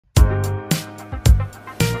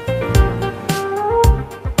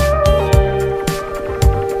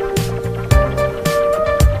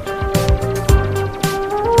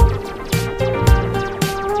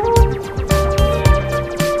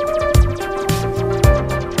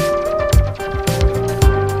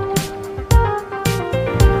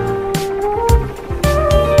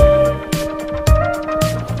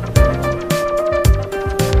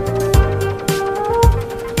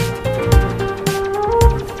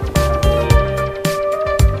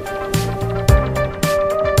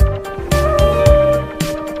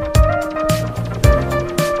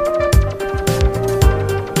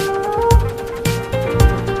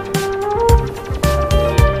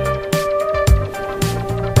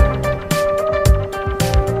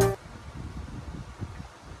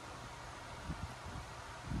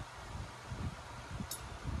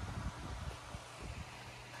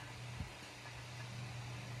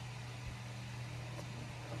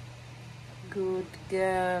Good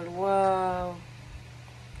girl. Wow.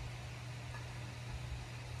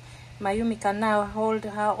 Mayumi can now hold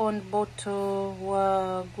her own bottle.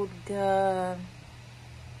 Wow, good girl.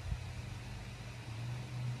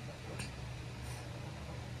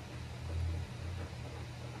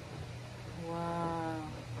 Wow.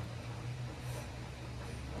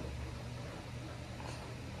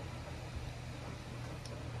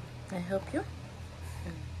 Can I help you?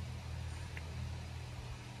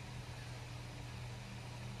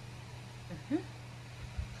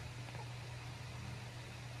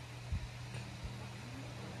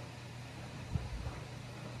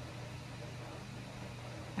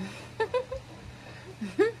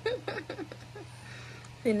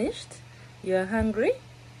 Finished? You're hungry?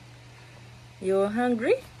 You're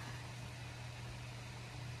hungry?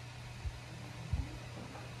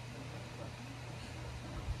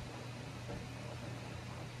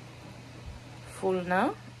 Full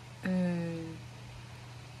now?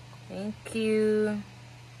 Thank you.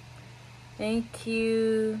 Thank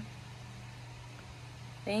you.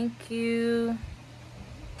 Thank you.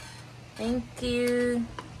 Thank you.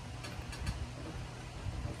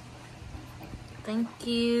 Thank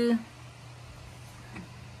you.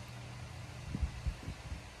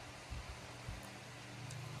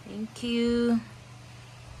 Thank you.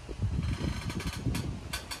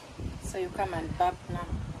 So you come and burp now,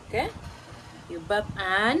 okay? You burp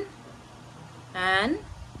and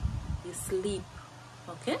you sleep,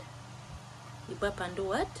 okay? You burp and do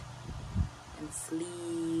what? And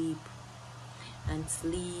sleep. And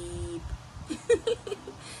sleep.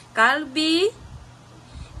 Kalbi.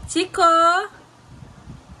 Chico.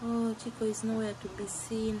 Oh, Chico is nowhere to be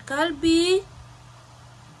seen. Kalbi.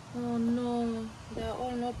 Oh no, they're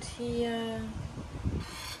all not here.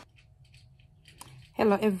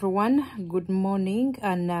 Hello everyone, good morning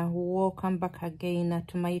and welcome back again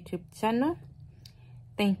to my YouTube channel.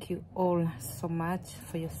 Thank you all so much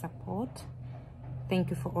for your support. Thank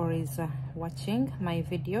you for always watching my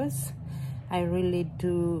videos. I really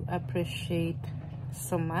do appreciate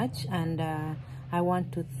so much, and I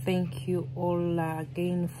want to thank you all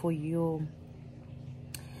again for your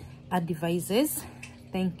advices.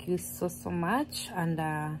 Thank you so much, and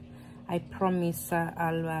I promise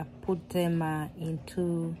I'll put them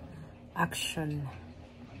into action.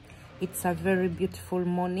 It's a very beautiful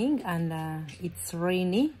morning, and it's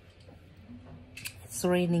rainy. It's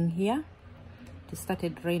raining here. It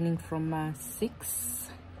started raining from 6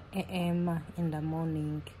 a.m. in the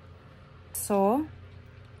morning. So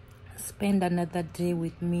spend another day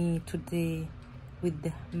with me today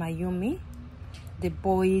with Mayumi. The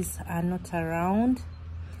boys are not around.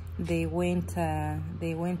 They went on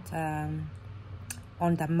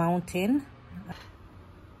the mountain.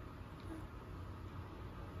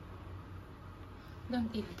 Don't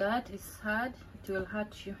eat that, it's hard, it will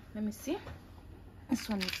hurt you. Let me see. This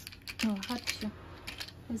one will hurt you.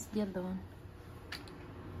 Where's the other one?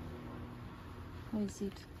 Where is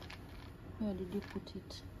it? Where did you put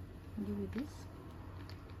it? Give me this.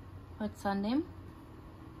 What's her name?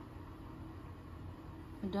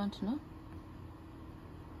 I don't know.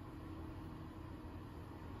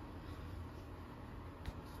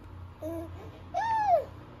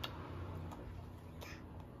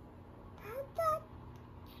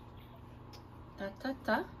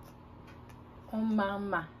 Tata. Oh,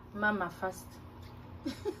 mama. Mama first.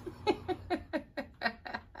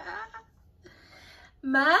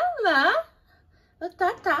 Mama. Oh,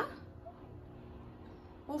 tata.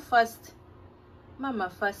 Who first? Mama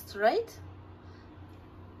first, right?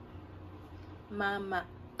 Mama.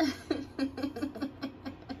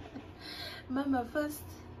 Mama first.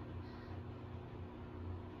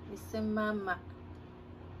 We say mama.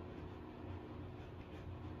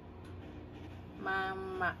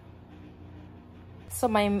 Mama. So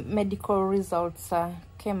my medical results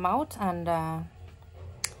came out, and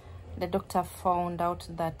the doctor found out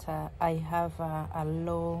that I have a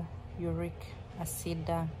low uric acid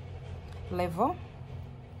level,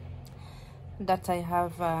 that I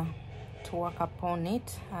have to work upon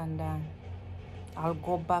it, and I'll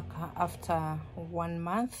go back after 1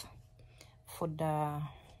 month for the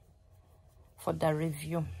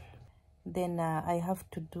review. Then I have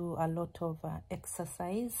to do a lot of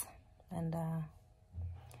exercise and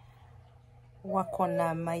work on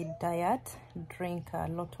my diet, drink a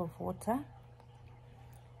lot of water.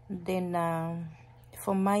 Then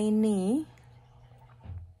for my knee,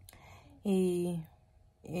 he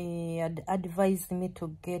advised me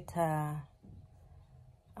to get a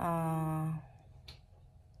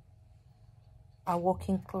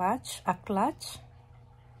walking clutch,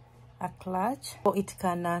 a clutch so it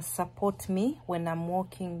can support me when I'm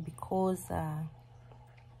walking, because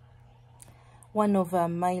one of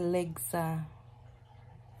my legs,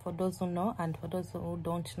 for those who know and for those who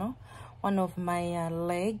don't know, one of my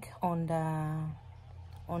leg on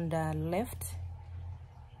the left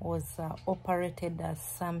was operated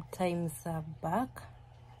sometimes back,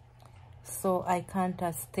 so I can't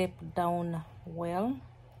step down well.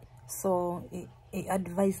 So he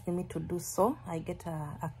advised me to do so. I get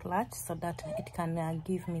a clutch so that it can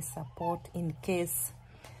give me support in case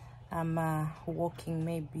I'm walking,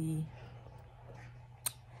 maybe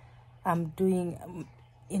I'm doing,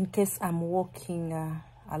 in case I'm walking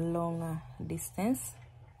a long distance.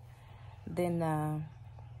 Then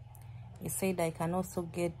he said I can also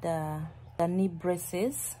get the knee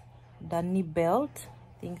braces, the knee belt,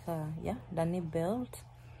 I think, yeah, the knee belt.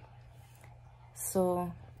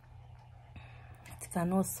 So it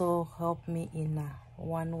can also help me in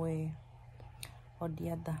one way or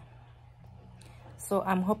the other. So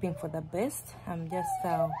I'm hoping for the best. I'm just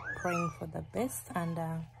praying for the best, and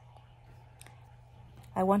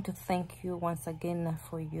I want to thank you once again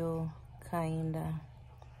for your kind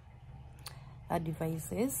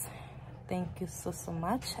advices. Thank you so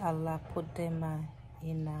much. I'll put them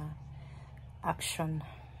in action.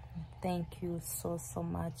 Thank you so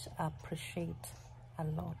much. I appreciate a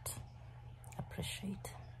lot.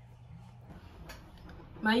 Appreciate.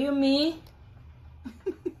 Mayumi,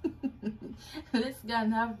 let's go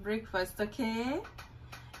and have breakfast, okay?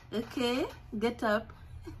 Okay, get up.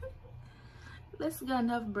 Let's go and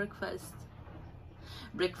have breakfast.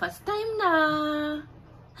 Breakfast time now.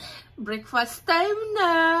 Breakfast time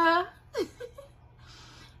now.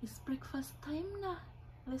 It's breakfast time now.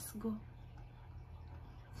 Let's go.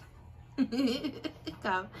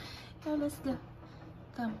 Come. Come, let's go.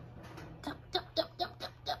 Come. Come, come, come, come,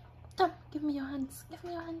 come, come. Come. Give me your hands. Give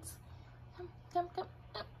me your hands. Come, come, come.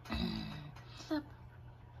 Up.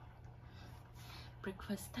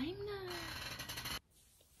 Breakfast time now.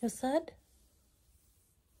 You're sad?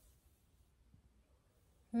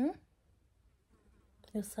 Hmm?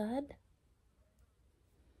 You're sad?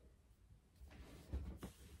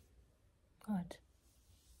 What?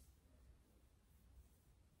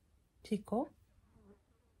 Chico?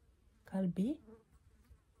 Kalbi?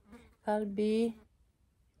 Kalbi?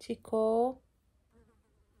 Chico?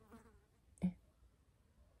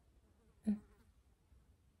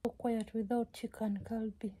 So quiet without Chico and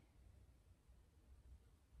Kalbi.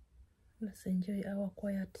 Let's enjoy our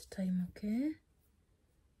quiet time, okay?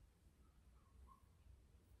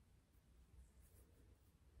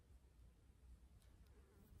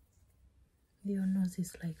 Your nose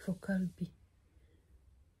is like for Kalbi,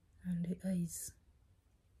 and the eyes.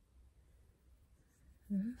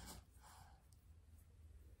 And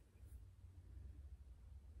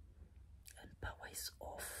power is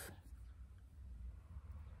off.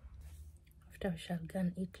 After we shall go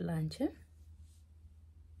and eat lunch, eh?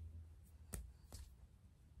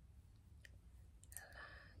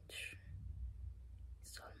 Lunch.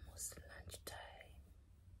 It's almost lunchtime.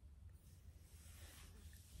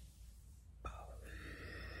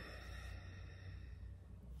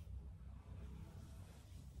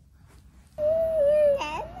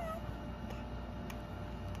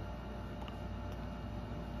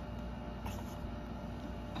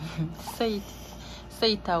 Say it.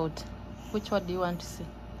 Say it out. Which word do you want to say?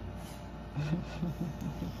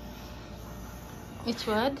 Which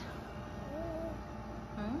word?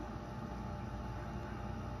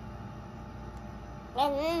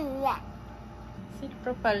 Sit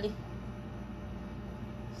properly.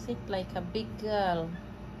 Sit like a big girl.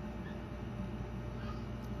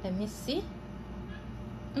 Let me see.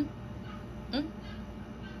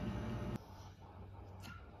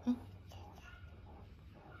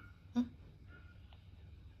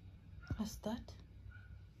 What's that?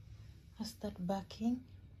 What's that barking?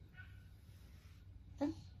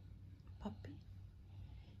 Puppy?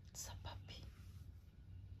 It's a puppy.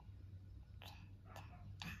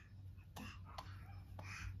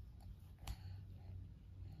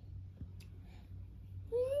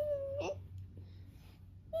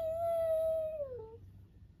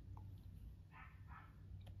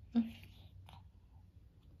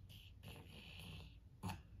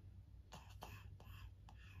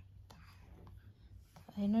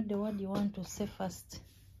 I know the word you want to say first.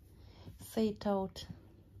 Say it out.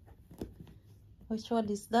 Which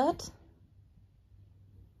word is that?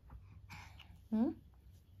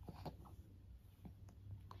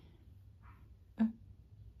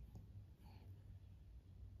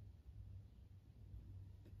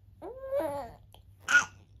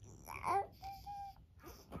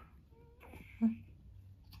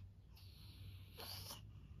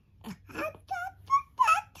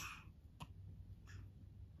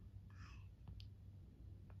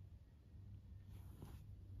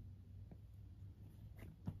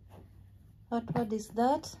 What is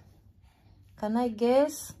that? Can I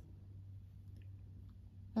guess?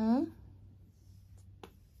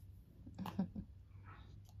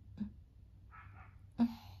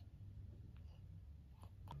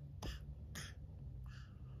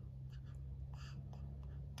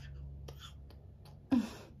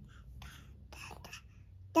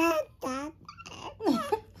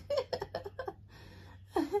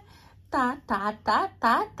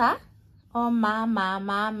 Ta. Oh, ma.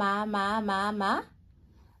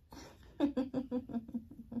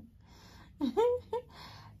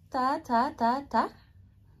 Ta.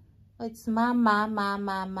 Oh, it's ma.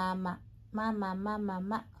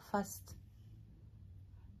 First.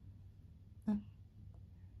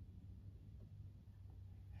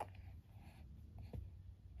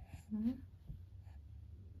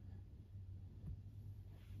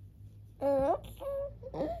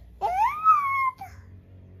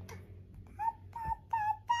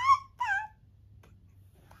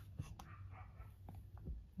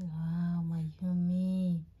 Wow,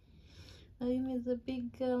 Mayumi. Mayumi is a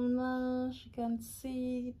big girl now. She can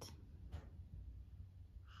see it.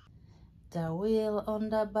 The wheel on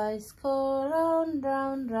the bicycle, round.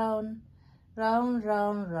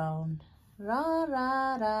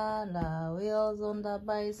 La. Wheels on the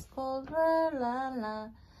bicycle, la.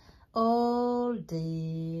 All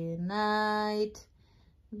day, night.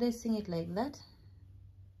 They sing it like that.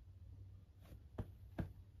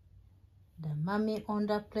 The mommy on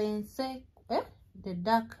the plane say, the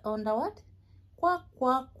duck on the what? Quack.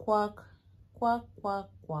 Quack. The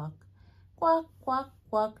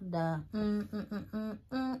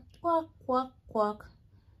quack.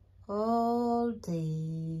 All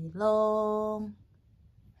day long.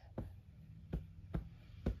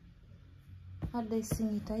 How they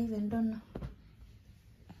sing it? I even don't know.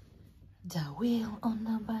 The wheel on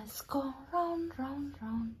the bicycle, round.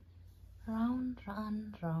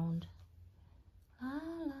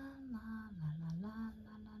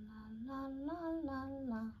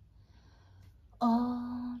 La.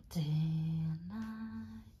 All day and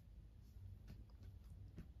night.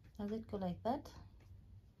 Does it go like that?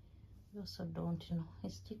 You also don't, you know.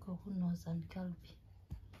 It's Chico who knows and Calbi.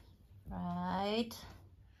 Right.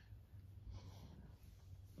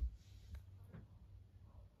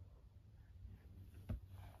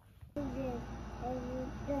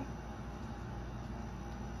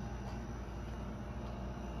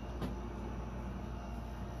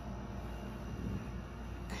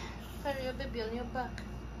 Carry your baby on your back.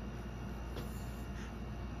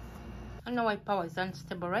 I know why power is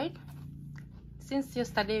unstable, right? Since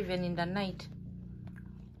yesterday, even in the night,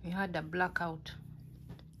 we had a blackout.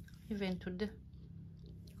 Even today,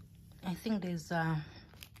 I think there's a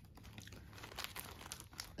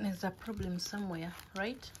problem somewhere,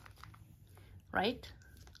 right?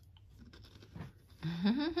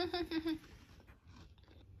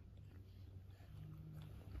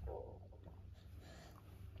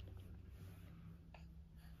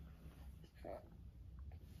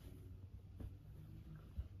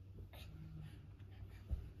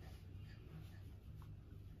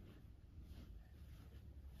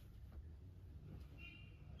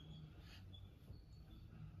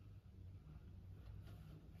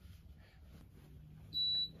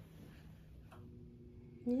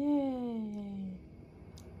 Yay!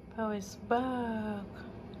 Power is back.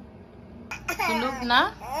 To look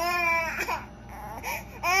now.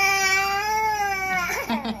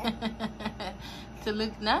 To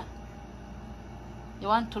look now. You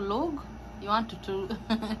want to look? You want to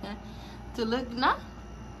to look now?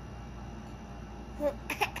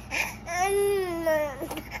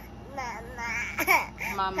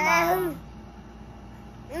 Mama.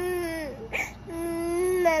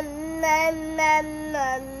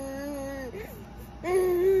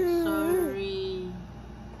 Sorry.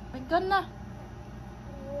 My God, na.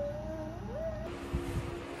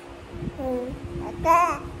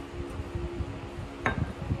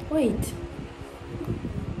 Wait.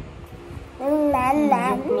 Your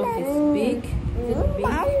cloth is big. Is it big?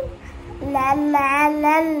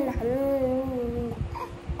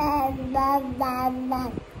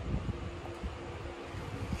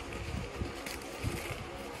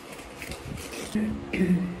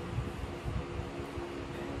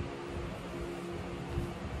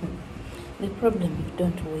 The problem, you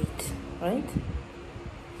don't wait, right?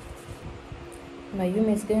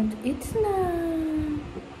 Mayumi is going to eat now.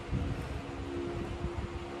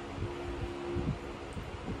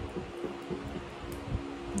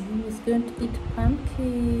 Mayumi is going to eat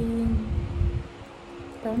pumpkin.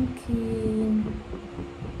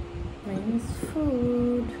 Mayumi's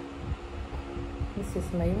food. This is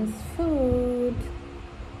Mayumi's food.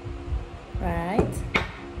 right?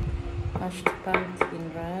 Mashed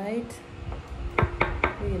pumpkin, right?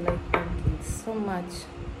 We like pumpkin so much.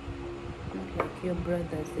 Not like your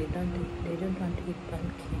brothers, they don't want to eat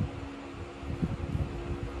pumpkin.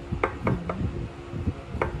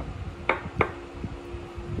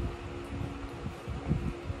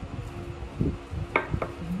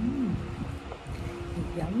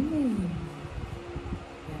 Yummy.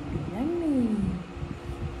 Yummy, yummy.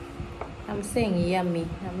 I'm saying yummy.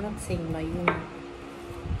 I'm not saying Mayumi.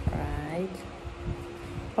 Right.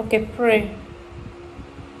 Okay, pray.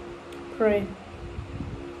 Pray.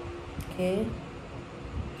 Okay.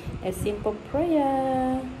 A simple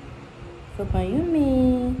prayer for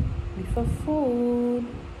Mayumi before food.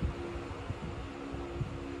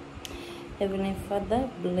 Heavenly Father,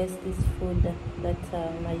 bless this food that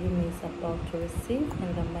Mayumi is about to receive.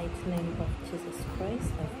 In the mighty name of Jesus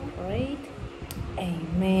Christ, I've prayed.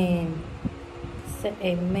 Amen. Say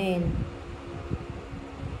amen.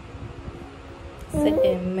 Say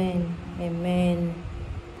amen. Amen.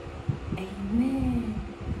 Amen.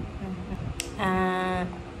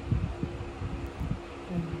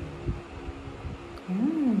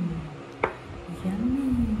 Yummy.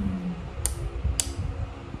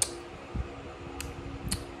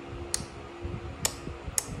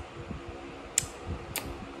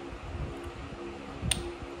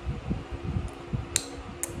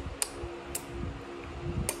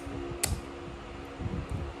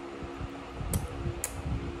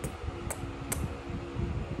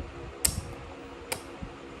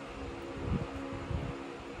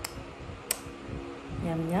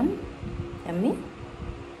 Yum yum. Yummy.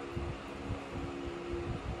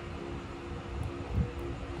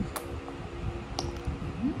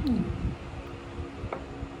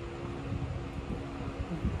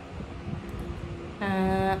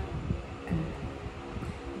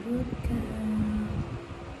 Good girl.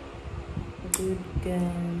 Good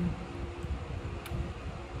girl.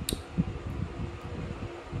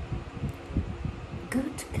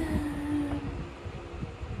 Good girl.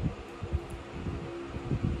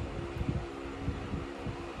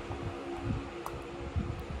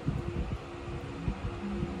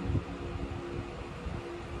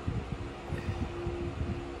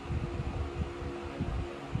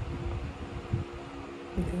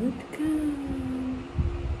 Good girl.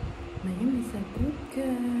 Mayumi is a good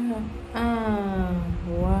girl.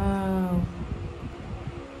 Wow.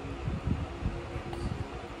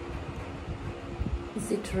 Is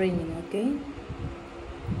it raining again?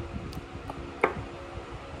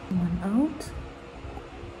 Someone out?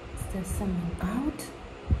 Is there someone out?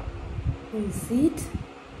 Who is it?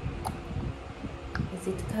 Is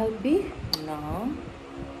it Kalbi? No.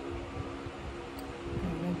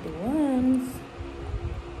 Not the ones.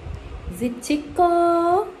 Is it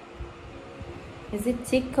Chico? Is it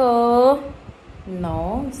Chico?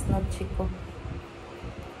 No, it's not Chico.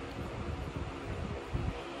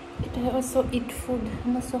 Did I also eat food?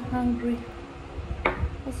 I'm also hungry. I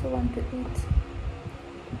also want to eat.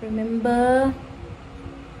 Remember,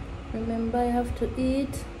 I have to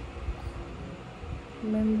eat.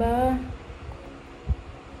 Remember.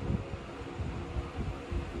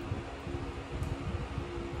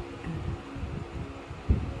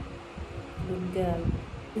 Good girl.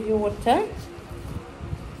 Your water.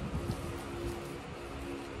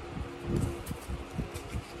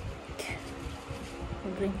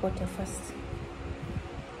 Drink water first.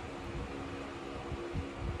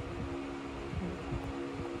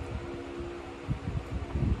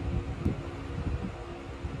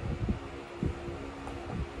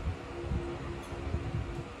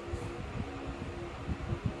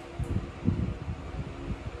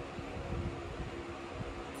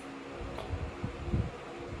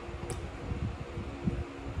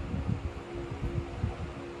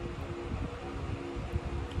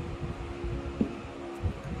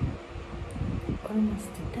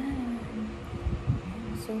 Almost done.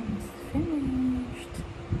 It's almost finished.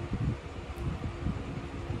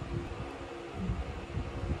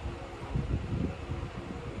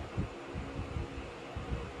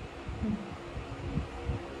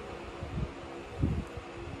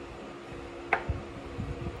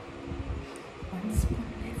 One spoon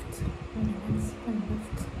left. Only one spoon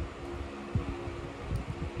left.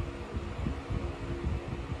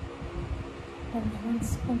 Only one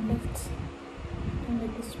spoon left. Only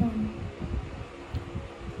this one.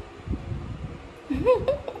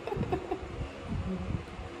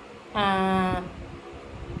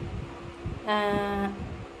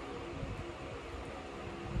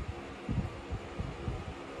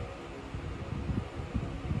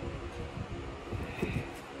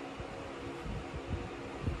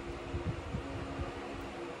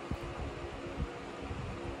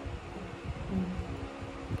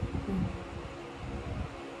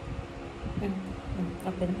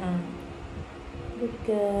 Open arm. Good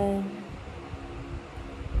girl.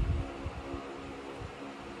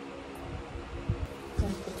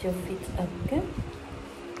 Put your feet up, okay?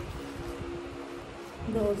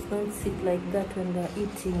 Girls don't sit like that when they're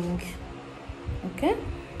eating, okay?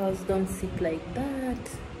 Girls don't sit like that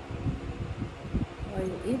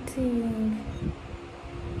while eating,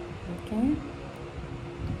 okay?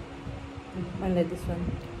 Under this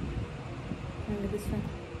one. Under this one.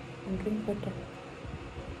 And drink water.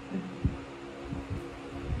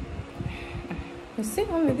 You see,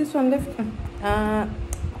 only this one left.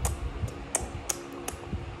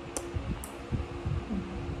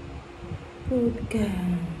 Good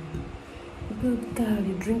girl. Good girl.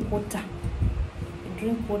 You drink water. You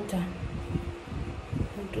drink water.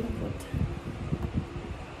 You drink water.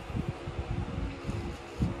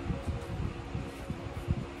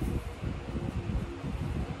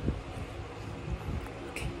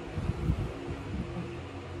 Okay.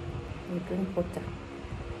 You drink water.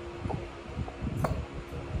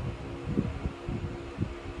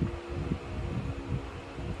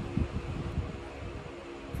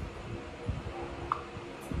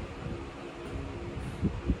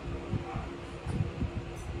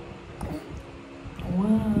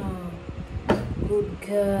 Wow, good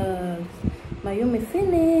girl. Mayumi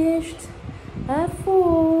finished her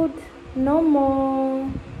food. No more.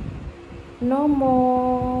 No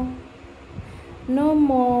more. No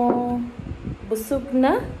more.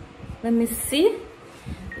 Busugna. Let me see.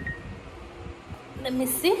 Let me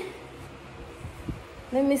see.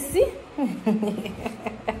 Let me see.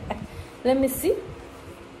 Let me see.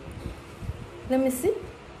 Let me see.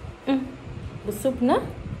 Busugna.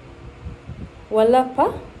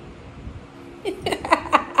 Walapa.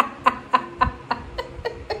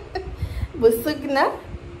 Busugna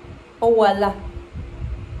or wala?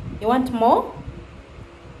 You want more?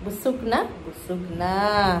 Busugna?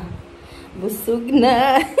 Busugna.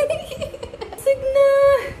 Busugna. Busugna.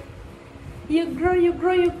 You grow, you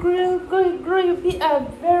grow, you grow, you grow, you be a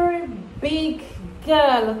very big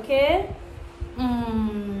girl, okay?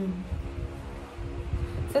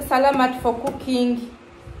 Say salamat for cooking.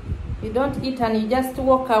 You don't eat and you just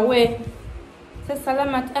walk away. Say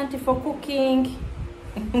salamat auntie for cooking.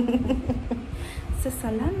 Say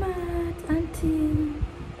salamat auntie.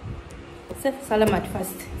 Say salamat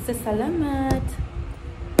first. Say salamat.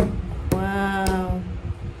 Wow.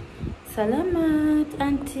 Salamat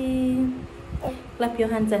auntie. Clap your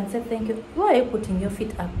hands and say thank you. Why are you putting your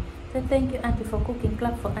feet up? Say thank you auntie for cooking.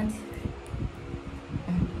 Clap for auntie.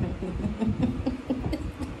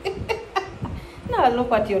 Now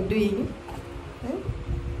look what you're doing.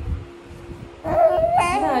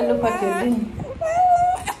 Now look what you're doing.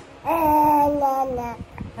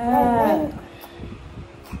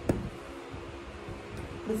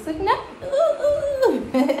 The signal?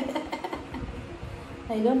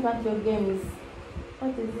 I don't want your games.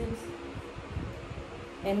 What is it?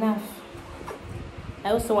 Enough.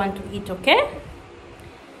 I also want to eat, okay?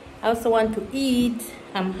 I also want to eat.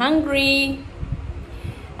 I'm hungry.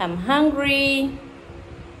 I'm hungry.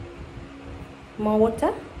 More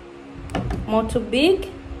water? More too big?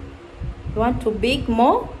 You want too big?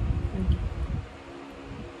 More?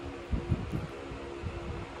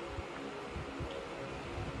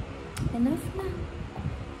 Enough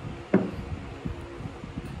now.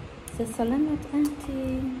 Say salamat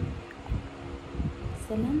auntie.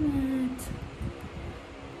 Salamat.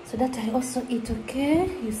 So that I also eat, okay?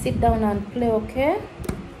 You sit down and play, okay?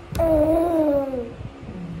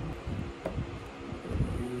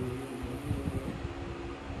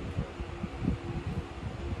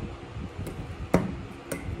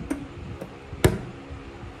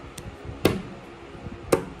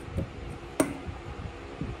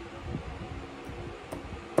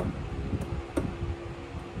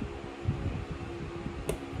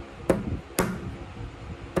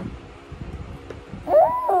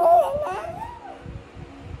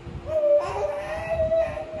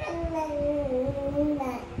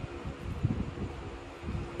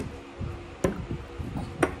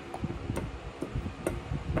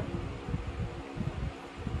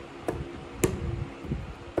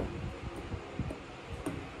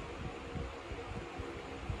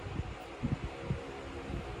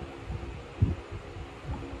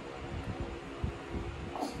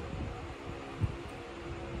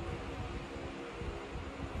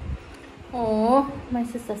 Oh, my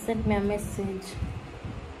sister sent me a message.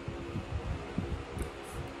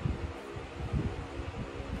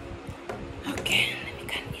 Okay, let me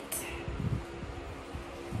go eat.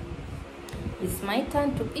 It's my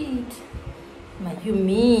turn to eat.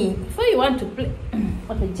 Mayumi, before you want to play.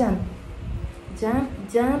 Okay, jump. Jump,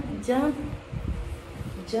 jump, jump.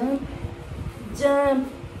 Jump, jump,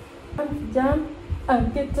 jump,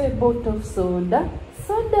 and get a bottle of soda.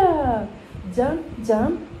 Soda. Jump,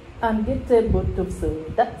 jump, and get a bottle of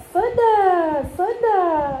soda. Soda,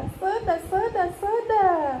 soda, soda, soda,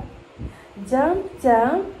 soda. Jump,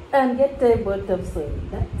 jump, and get a bottle of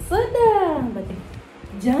soda. Soda.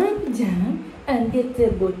 Jump, jump, and get a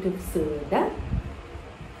bottle of soda.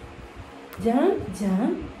 Jump,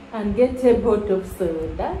 jump, and get a bottle of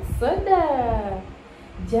soda. Soda.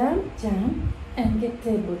 Jump, jump, and get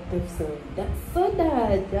a bottle of soda.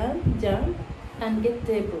 Soda. Jump, jump, and get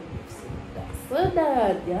a bottle of soda.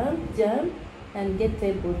 Soda. Jump, jump, and get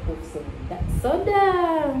a bottle of soda.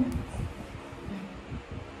 Soda.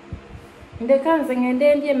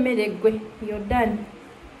 You're done.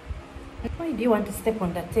 Why do you want to step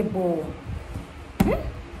on the table?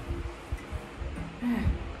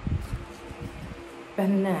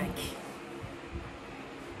 Banaki.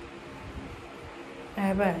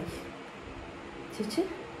 Abai. Chichi.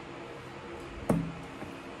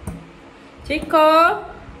 Chico.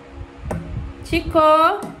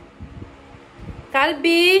 Chico.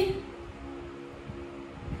 Kalbi.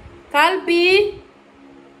 Kalbi.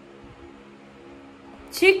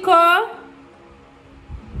 Chico.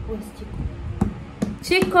 Where's Chico?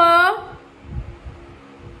 Chico.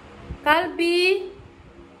 Kalbi.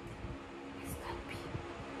 Where's Kalbi?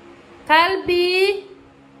 Kalbi.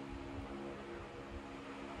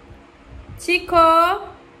 Chico.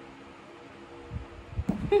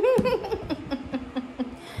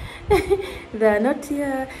 They are not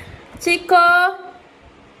here. Chico.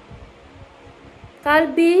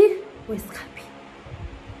 Kalbi. Where's Kalbi?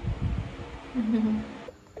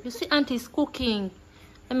 You see, Auntie's cooking.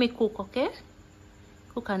 Let me cook, okay?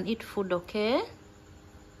 Cook and eat food, okay?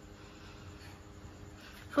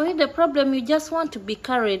 For you, the problem, you just want to be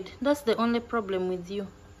carried. That's the only problem with you.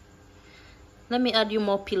 Let me add you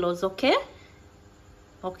more pillows, okay?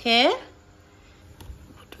 Okay?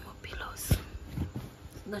 Put more pillows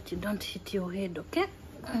so that you don't hit your head, okay?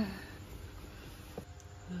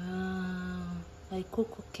 I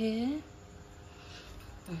cook, okay?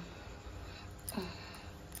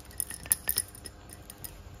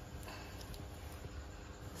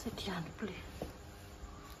 Sit here and play.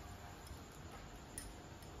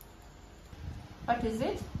 What is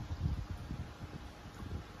it?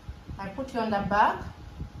 I put you on the back.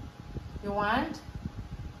 You want?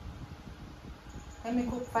 Let me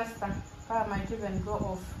cook faster. Power might even go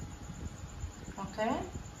off. Okay?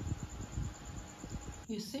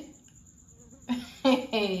 You see?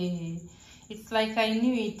 It's like I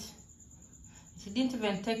knew it. It didn't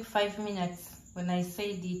even take 5 minutes when I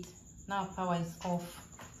said it. Now power is off.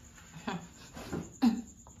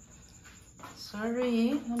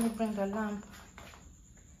 Sorry, let me bring the lamp.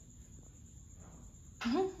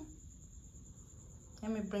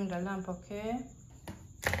 Let me bring the lamp, okay?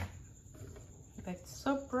 It's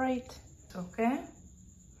so bright, okay?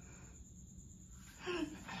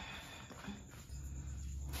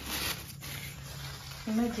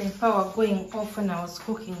 Imagine power going off when I was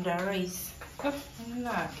cooking the rice. Look.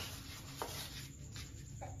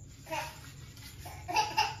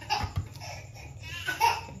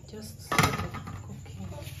 Just started cooking.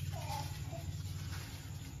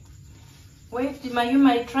 Wait,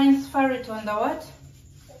 Mayumi, transfer it on the what?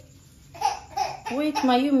 Wait,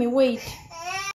 Mayumi, wait.